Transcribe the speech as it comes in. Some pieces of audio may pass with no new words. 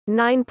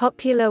9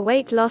 popular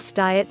weight loss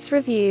diets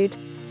reviewed.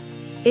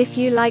 If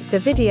you like the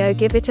video,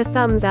 give it a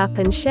thumbs up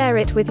and share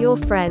it with your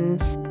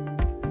friends.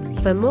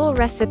 For more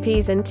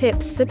recipes and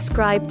tips,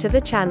 subscribe to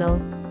the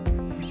channel.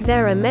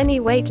 There are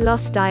many weight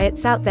loss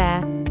diets out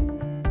there.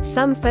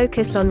 Some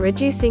focus on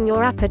reducing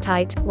your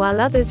appetite, while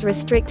others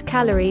restrict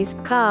calories,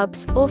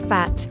 carbs, or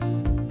fat.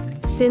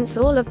 Since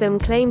all of them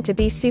claim to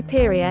be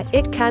superior,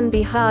 it can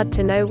be hard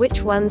to know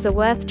which ones are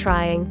worth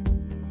trying.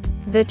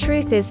 The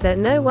truth is that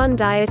no one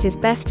diet is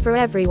best for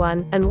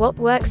everyone, and what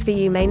works for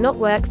you may not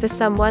work for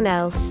someone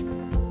else.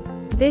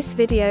 This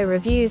video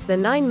reviews the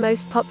 9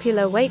 most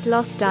popular weight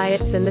loss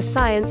diets and the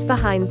science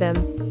behind them.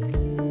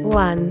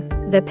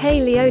 1. The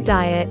Paleo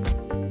Diet.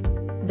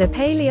 The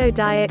Paleo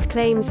Diet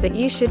claims that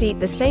you should eat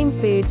the same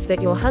foods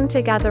that your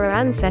hunter-gatherer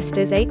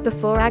ancestors ate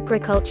before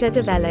agriculture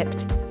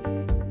developed.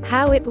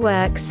 How it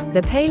works: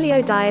 the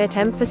Paleo Diet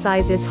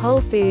emphasizes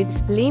whole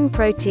foods, lean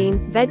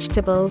protein,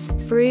 vegetables,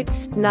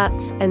 fruits,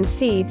 nuts, and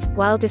seeds,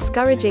 while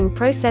discouraging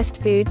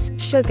processed foods,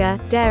 sugar,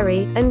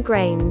 dairy, and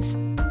grains.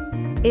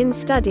 In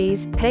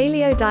studies,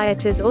 paleo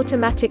dieters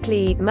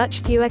automatically eat much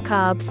fewer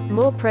carbs,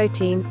 more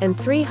protein, and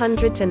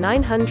 300 to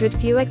 900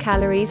 fewer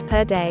calories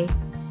per day.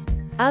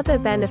 Other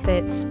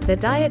benefits: the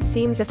diet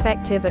seems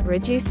effective at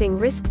reducing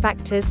risk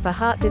factors for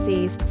heart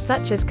disease,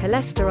 such as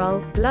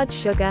cholesterol, blood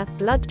sugar,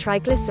 blood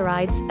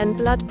triglycerides, and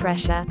blood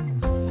pressure.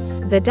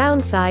 The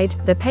downside: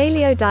 the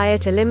paleo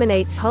diet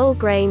eliminates whole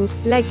grains,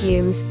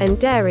 legumes, and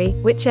dairy,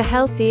 which are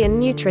healthy and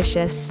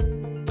nutritious.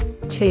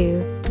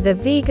 2. The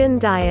Vegan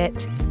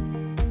Diet.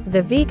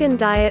 The vegan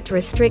diet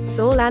restricts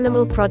all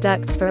animal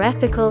products for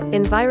ethical,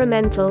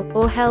 environmental,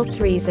 or health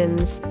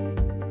reasons.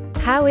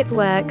 How it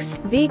works: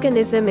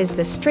 veganism is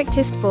the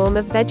strictest form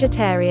of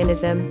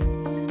vegetarianism.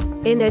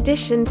 In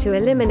addition to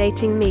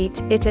eliminating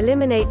meat, it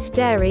eliminates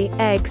dairy,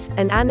 eggs,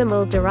 and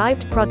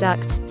animal-derived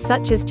products,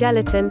 such as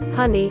gelatin,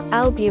 honey,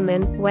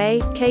 albumin,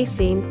 whey,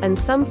 casein, and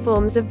some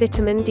forms of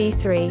vitamin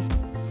D3.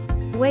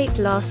 Weight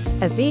loss: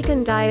 a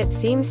vegan diet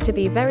seems to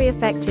be very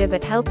effective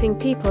at helping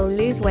people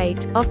lose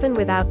weight, often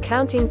without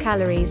counting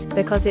calories,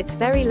 because its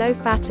very low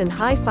fat and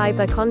high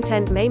fiber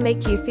content may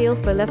make you feel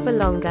fuller for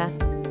longer.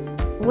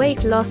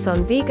 Weight loss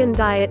on vegan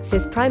diets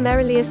is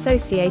primarily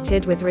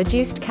associated with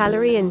reduced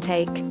calorie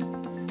intake.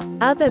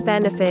 Other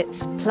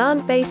benefits: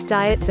 plant-based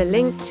diets are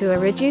linked to a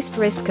reduced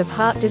risk of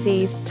heart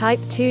disease, type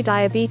 2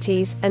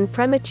 diabetes, and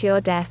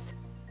premature death.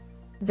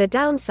 The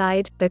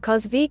downside: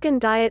 because vegan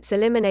diets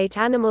eliminate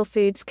animal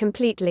foods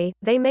completely,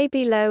 they may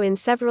be low in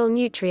several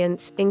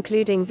nutrients,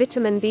 including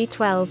vitamin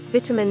B12,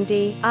 vitamin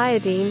D,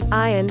 iodine,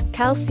 iron,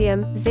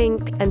 calcium,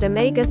 zinc, and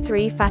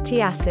omega-3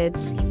 fatty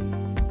acids.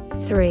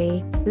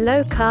 3.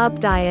 Low-carb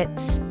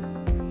diets.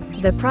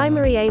 The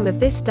primary aim of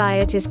this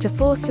diet is to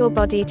force your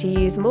body to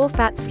use more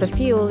fats for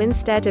fuel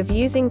instead of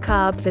using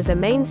carbs as a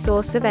main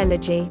source of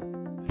energy.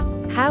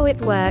 How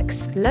it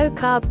works: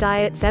 low-carb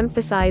diets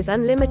emphasize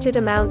unlimited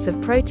amounts of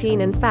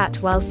protein and fat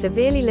while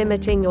severely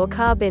limiting your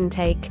carb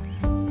intake.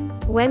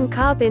 When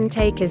carb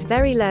intake is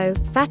very low,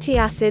 fatty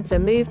acids are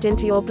moved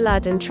into your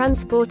blood and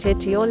transported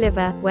to your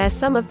liver, where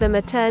some of them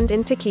are turned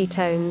into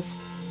ketones.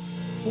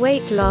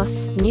 Weight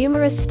loss: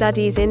 numerous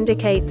studies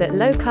indicate that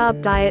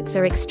low-carb diets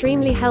are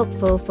extremely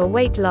helpful for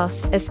weight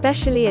loss,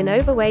 especially in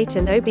overweight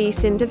and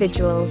obese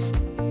individuals.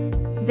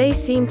 They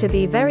seem to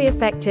be very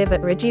effective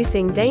at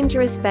reducing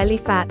dangerous belly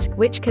fat,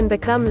 which can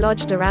become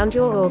lodged around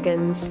your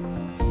organs.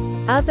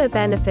 Other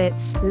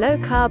benefits: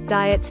 low-carb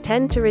diets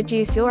tend to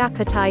reduce your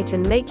appetite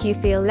and make you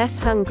feel less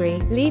hungry,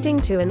 leading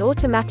to an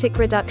automatic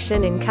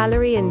reduction in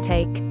calorie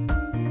intake.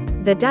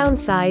 The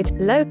downside: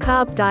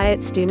 low-carb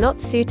diets do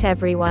not suit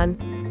everyone.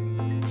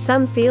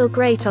 Some feel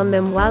great on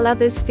them while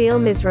others feel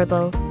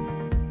miserable.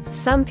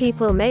 Some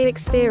people may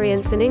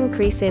experience an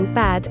increase in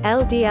bad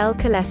LDL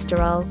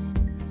cholesterol.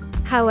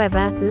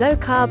 However,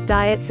 low-carb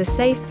diets are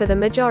safe for the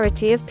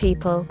majority of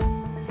people.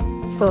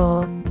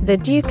 4. The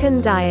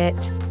Dukan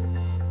Diet.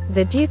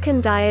 The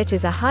Dukan Diet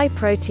is a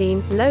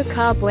high-protein,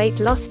 low-carb weight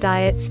loss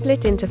diet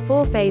split into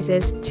 4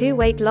 phases, 2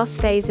 weight loss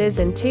phases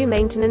and 2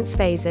 maintenance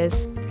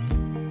phases.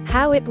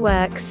 How it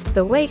works: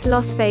 the weight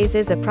loss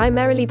phases are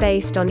primarily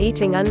based on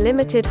eating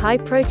unlimited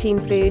high-protein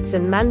foods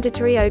and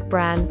mandatory oat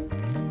bran.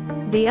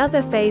 The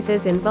other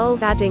phases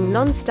involve adding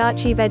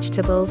non-starchy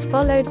vegetables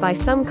followed by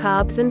some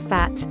carbs and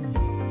fat.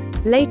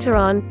 Later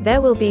on, there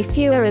will be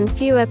fewer and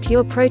fewer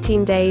pure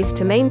protein days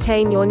to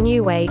maintain your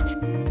new weight.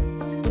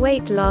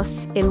 Weight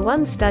loss: in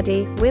one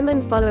study,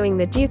 women following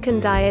the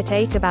Dukan diet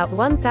ate about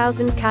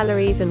 1,000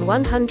 calories and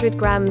 100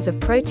 grams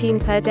of protein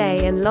per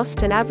day and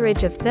lost an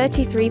average of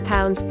 33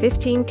 pounds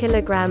 15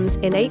 kilograms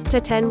in 8 to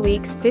 10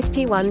 weeks,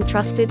 51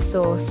 trusted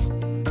source.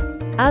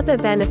 Other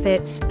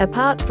benefits: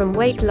 apart from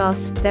weight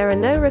loss, there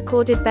are no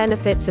recorded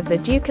benefits of the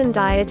Dukan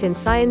diet in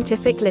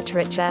scientific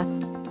literature.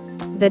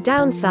 The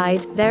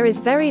downside: there is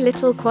very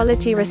little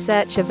quality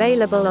research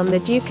available on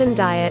the Dukan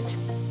diet.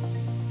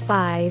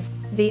 5.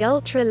 The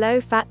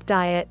Ultra-Low-Fat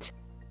Diet.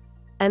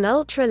 An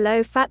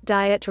ultra-low-fat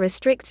diet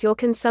restricts your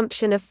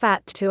consumption of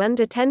fat to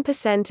under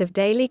 10% of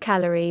daily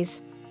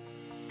calories.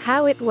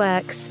 How it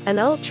works: an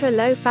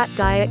ultra-low-fat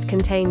diet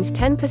contains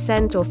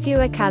 10% or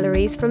fewer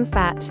calories from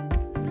fat.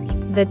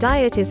 The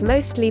diet is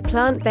mostly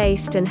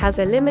plant-based and has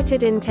a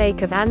limited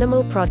intake of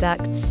animal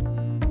products.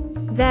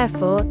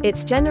 Therefore,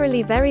 it's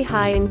generally very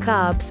high in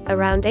carbs,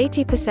 around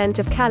 80%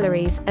 of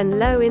calories, and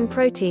low in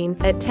protein,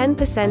 at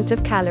 10%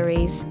 of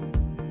calories.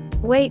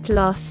 Weight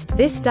loss: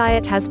 this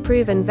diet has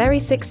proven very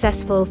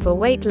successful for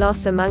weight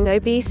loss among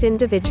obese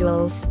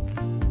individuals.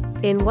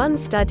 In one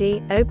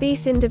study,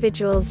 obese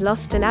individuals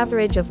lost an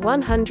average of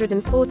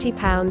 140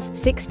 pounds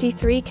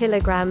 (63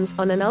 kilograms)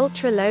 on an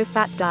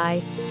ultra-low-fat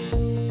diet.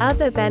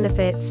 Other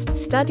benefits: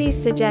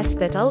 studies suggest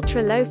that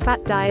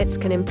ultra-low-fat diets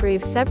can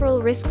improve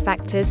several risk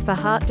factors for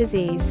heart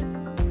disease,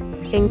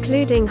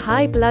 including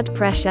high blood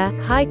pressure,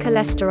 high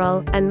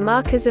cholesterol, and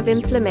markers of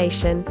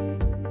inflammation.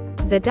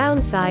 The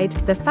downside: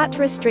 the fat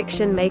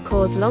restriction may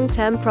cause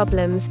long-term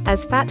problems,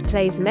 as fat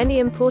plays many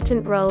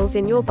important roles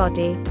in your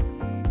body.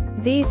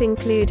 These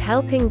include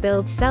helping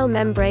build cell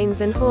membranes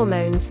and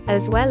hormones,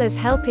 as well as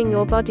helping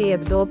your body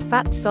absorb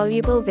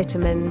fat-soluble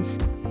vitamins.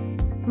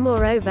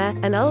 Moreover,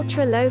 an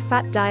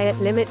ultra-low-fat diet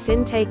limits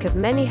intake of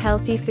many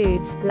healthy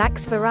foods,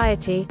 lacks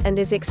variety, and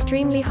is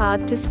extremely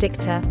hard to stick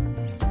to.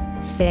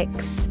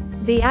 6.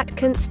 The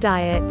Atkins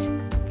diet.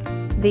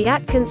 The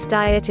Atkins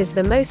diet is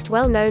the most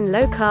well-known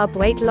low-carb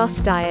weight loss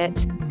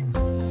diet.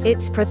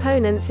 Its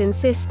proponents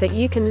insist that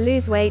you can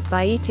lose weight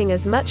by eating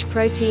as much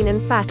protein and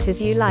fat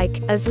as you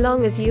like, as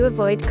long as you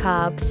avoid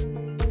carbs.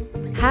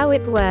 How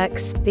it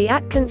works: the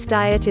Atkins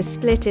diet is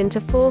split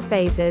into 4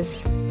 phases.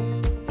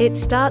 It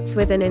starts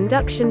with an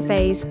induction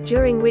phase,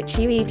 during which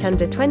you eat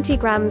under 20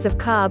 grams of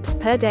carbs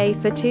per day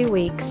for 2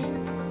 weeks.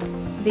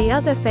 The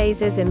other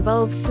phases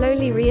involve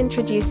slowly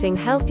reintroducing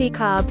healthy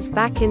carbs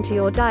back into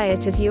your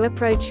diet as you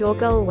approach your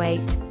goal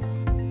weight.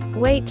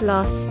 Weight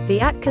loss: the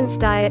Atkins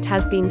diet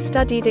has been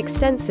studied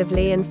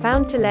extensively and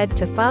found to lead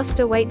to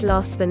faster weight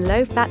loss than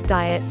low-fat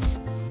diets.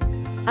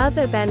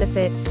 Other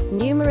benefits: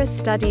 numerous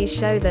studies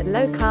show that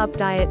low-carb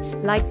diets,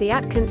 like the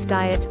Atkins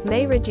diet,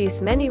 may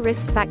reduce many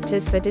risk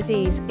factors for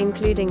disease,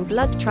 including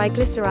blood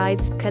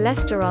triglycerides,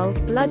 cholesterol,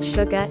 blood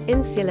sugar,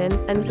 insulin,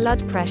 and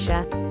blood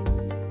pressure.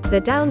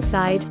 The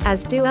downside: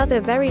 as do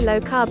other very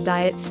low-carb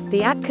diets,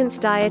 the Atkins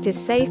diet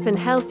is safe and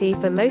healthy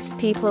for most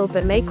people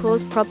but may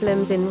cause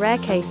problems in rare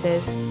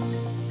cases.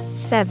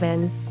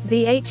 7.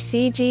 The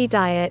HCG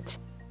diet.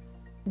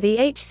 The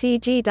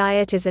HCG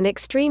diet is an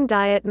extreme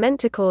diet meant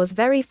to cause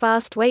very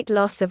fast weight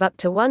loss of up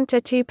to 1 to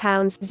 2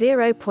 pounds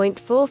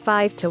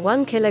 (0.45 to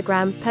 1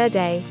 kilogram) per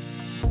day.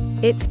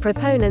 Its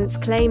proponents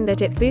claim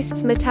that it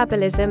boosts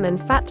metabolism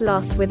and fat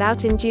loss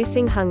without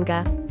inducing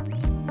hunger.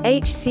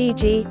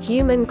 HCG,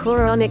 human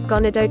chorionic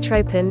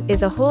gonadotropin,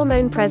 is a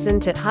hormone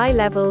present at high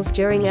levels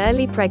during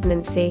early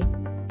pregnancy.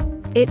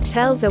 It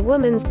tells a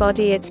woman's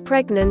body it's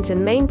pregnant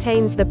and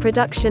maintains the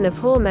production of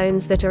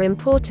hormones that are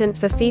important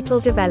for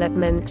fetal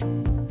development.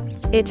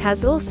 It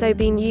has also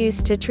been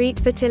used to treat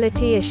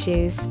fertility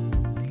issues.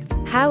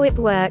 How it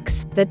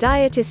works: the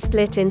diet is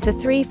split into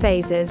 3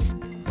 phases.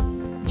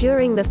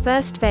 During the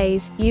first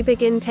phase, you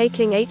begin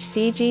taking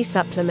HCG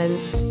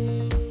supplements.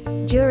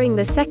 During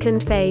the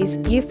second phase,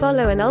 you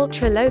follow an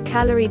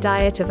ultra-low-calorie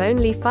diet of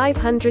only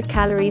 500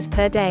 calories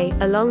per day,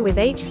 along with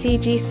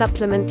HCG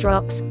supplement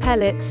drops,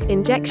 pellets,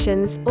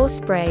 injections, or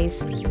sprays.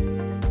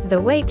 The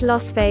weight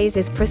loss phase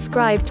is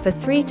prescribed for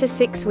 3 to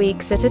 6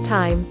 weeks at a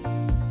time.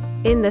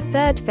 In the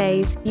third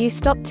phase, you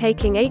stop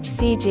taking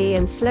HCG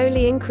and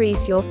slowly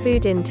increase your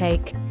food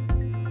intake.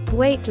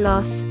 Weight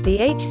loss: the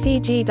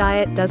HCG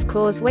diet does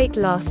cause weight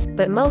loss,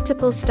 but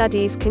multiple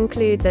studies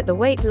conclude that the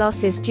weight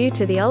loss is due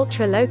to the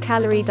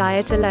ultra-low-calorie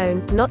diet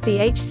alone, not the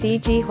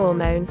HCG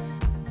hormone.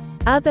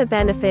 Other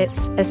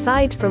benefits: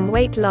 aside from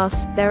weight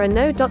loss, there are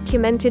no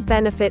documented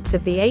benefits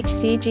of the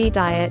HCG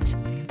diet.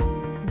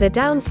 The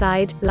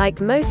downside: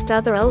 like most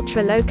other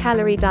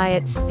ultra-low-calorie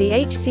diets, the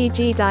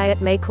HCG diet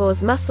may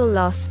cause muscle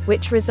loss,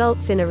 which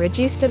results in a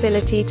reduced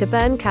ability to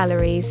burn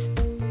calories.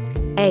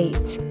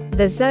 8.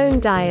 The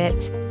Zone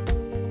diet.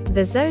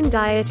 The Zone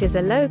diet is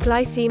a low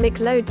glycemic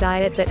load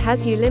diet that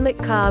has you limit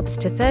carbs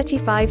to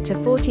 35 to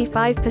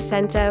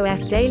 45%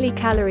 of daily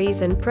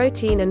calories and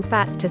protein and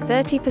fat to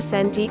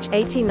 30% each.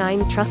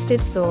 89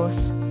 trusted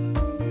source.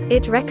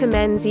 It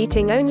recommends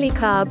eating only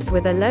carbs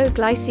with a low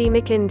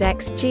glycemic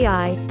index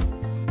 (GI).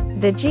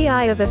 The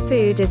GI of a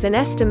food is an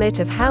estimate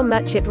of how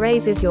much it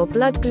raises your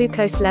blood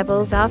glucose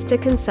levels after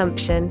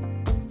consumption.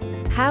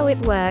 How it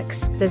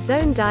works: the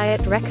Zone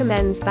diet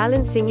recommends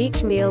balancing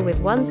each meal with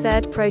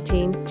 1/3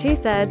 protein,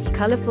 2/3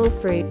 colorful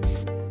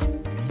fruits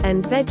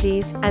and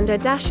veggies, and a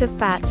dash of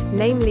fat,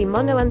 namely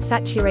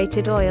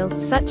monounsaturated oil,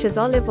 such as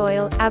olive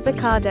oil,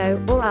 avocado,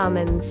 or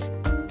almonds.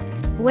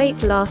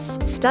 Weight loss: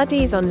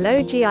 studies on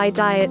low GI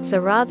diets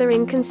are rather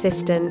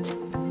inconsistent.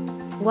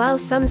 While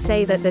some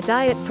say that the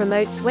diet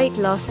promotes weight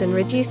loss and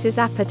reduces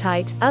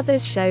appetite,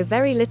 others show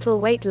very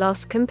little weight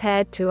loss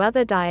compared to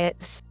other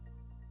diets.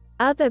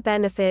 Other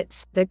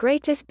benefits: the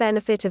greatest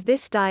benefit of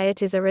this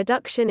diet is a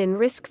reduction in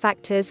risk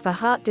factors for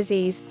heart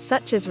disease,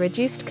 such as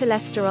reduced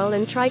cholesterol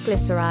and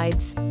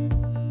triglycerides.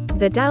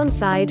 The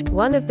downside,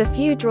 one of the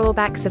few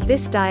drawbacks of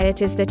this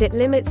diet is that it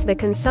limits the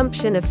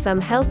consumption of some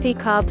healthy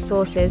carb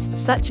sources,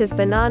 such as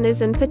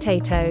bananas and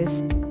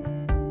potatoes.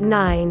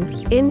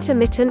 9.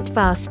 Intermittent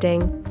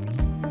fasting.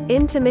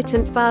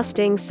 Intermittent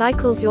fasting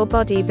cycles your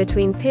body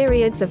between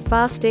periods of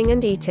fasting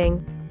and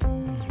eating.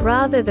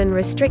 Rather than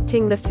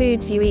restricting the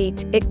foods you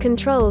eat, it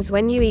controls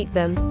when you eat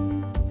them.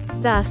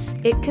 Thus,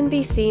 it can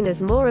be seen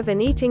as more of an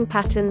eating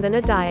pattern than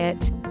a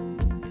diet.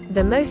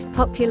 The most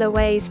popular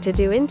ways to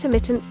do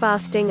intermittent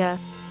fasting are: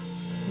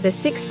 the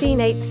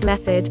 16/8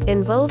 method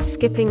involves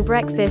skipping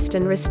breakfast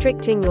and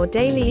restricting your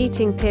daily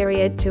eating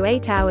period to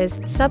 8 hours,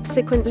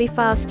 subsequently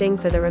fasting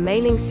for the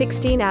remaining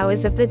 16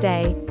 hours of the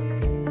day.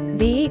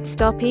 The Eat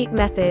Stop Eat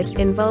method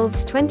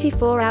involves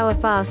 24-hour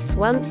fasts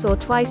once or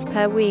twice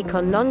per week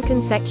on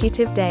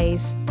non-consecutive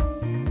days.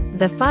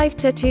 The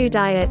 5-to-2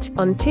 diet,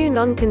 on 2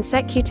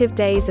 non-consecutive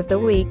days of the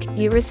week,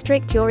 you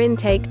restrict your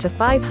intake to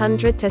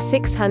 500 to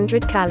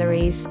 600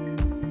 calories.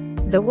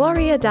 The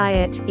Warrior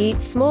Diet,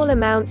 eat small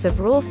amounts of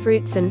raw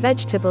fruits and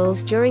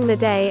vegetables during the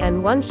day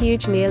and one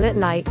huge meal at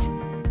night.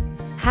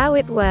 How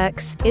it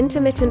works: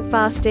 intermittent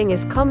fasting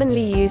is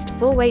commonly used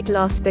for weight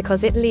loss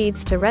because it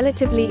leads to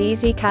relatively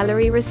easy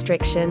calorie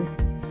restriction.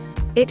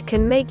 It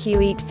can make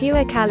you eat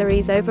fewer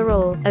calories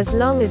overall, as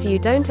long as you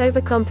don't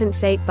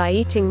overcompensate by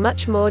eating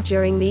much more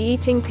during the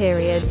eating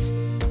periods.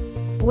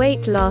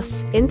 Weight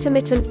loss: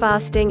 intermittent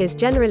fasting is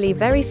generally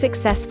very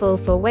successful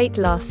for weight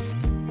loss.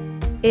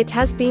 It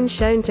has been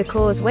shown to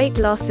cause weight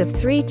loss of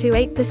 3 to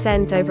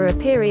 8% over a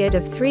period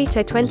of 3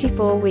 to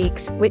 24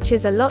 weeks, which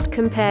is a lot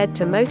compared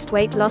to most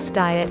weight loss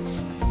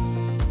diets.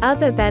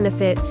 Other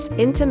benefits: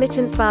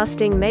 intermittent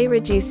fasting may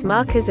reduce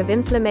markers of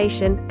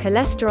inflammation,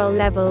 cholesterol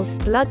levels,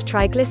 blood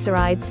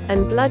triglycerides,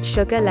 and blood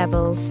sugar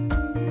levels.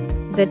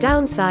 The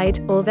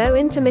downside: although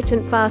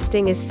intermittent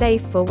fasting is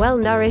safe for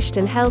well-nourished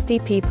and healthy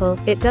people,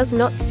 it does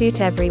not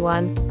suit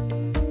everyone.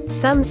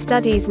 Some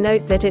studies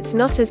note that it's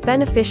not as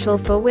beneficial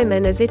for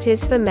women as it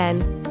is for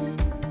men.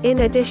 In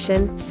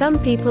addition, some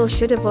people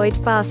should avoid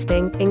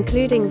fasting,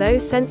 including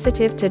those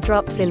sensitive to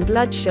drops in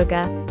blood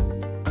sugar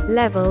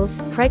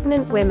levels,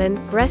 pregnant women,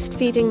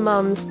 breastfeeding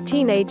moms,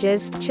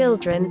 teenagers,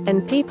 children,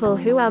 and people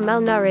who are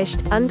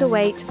malnourished,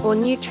 underweight, or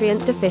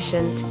nutrient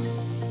deficient.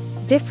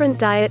 Different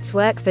diets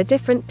work for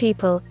different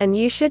people, and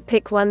you should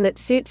pick one that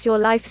suits your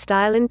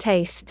lifestyle and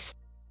tastes.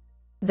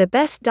 The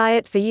best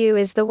diet for you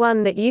is the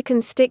one that you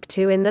can stick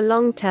to in the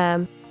long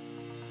term.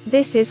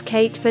 This is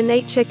Kate for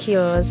Nature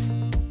Cures.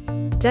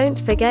 Don't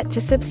forget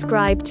to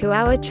subscribe to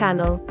our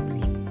channel.